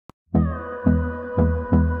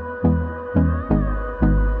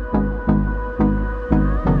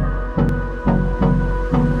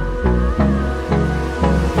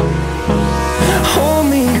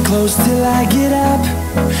I get up.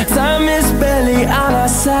 Time is barely on our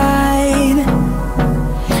side.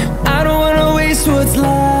 I don't wanna waste what's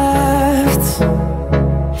left.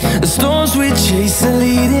 The storms we chase are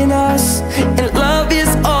leading us, and love is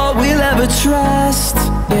all we'll ever trust.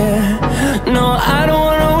 Yeah, no, I don't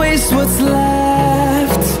wanna waste what's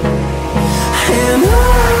left. And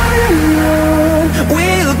on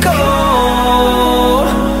we'll go,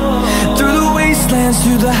 through the wastelands,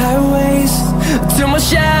 through the highways, till my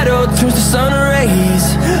shadow turns to sun rays.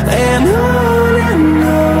 And on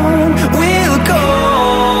we'll go,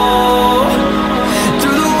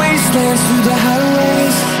 through the wastelands, through the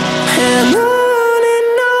highways, and on.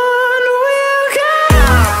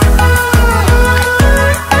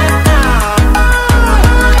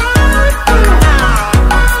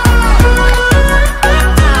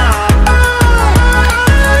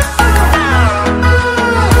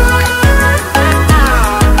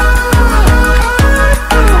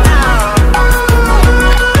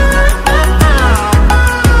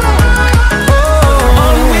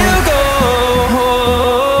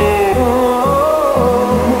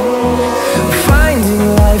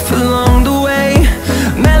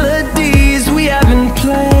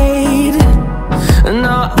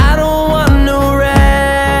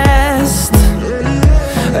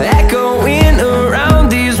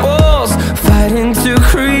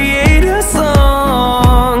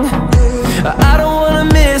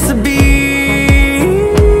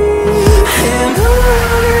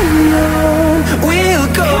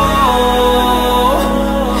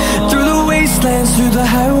 Through the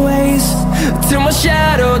highways, till my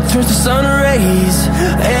shadow turns to sun rays.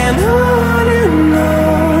 And on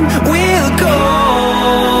we'll go,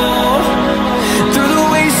 through the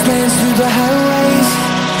wastelands, through the highways,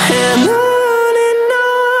 and on.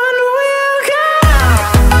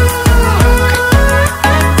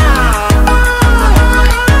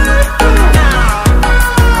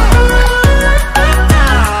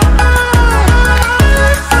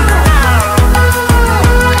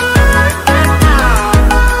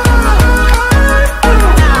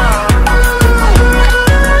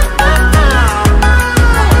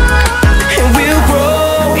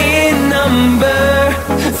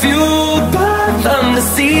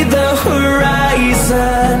 See the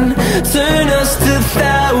horizon, turn us to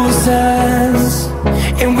thousands,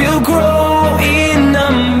 and we'll grow in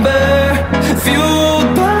number, fueled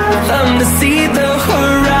by them. To see the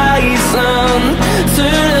horizon,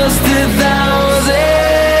 turn us to thousands,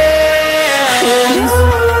 and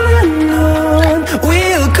on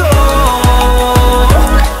we'll go,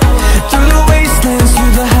 through the wastelands,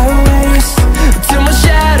 through the highways, till my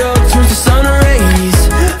shadow turns to sun rays.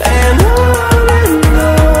 And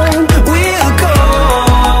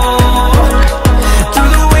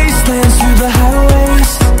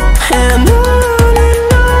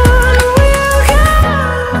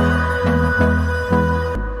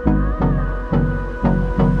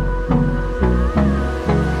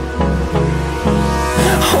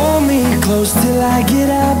close till I get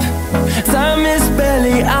up. Time is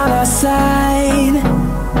barely on our side.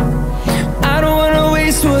 I don't wanna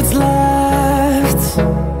waste what's left.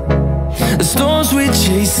 The storms we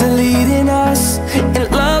chase are leading us, and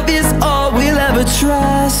love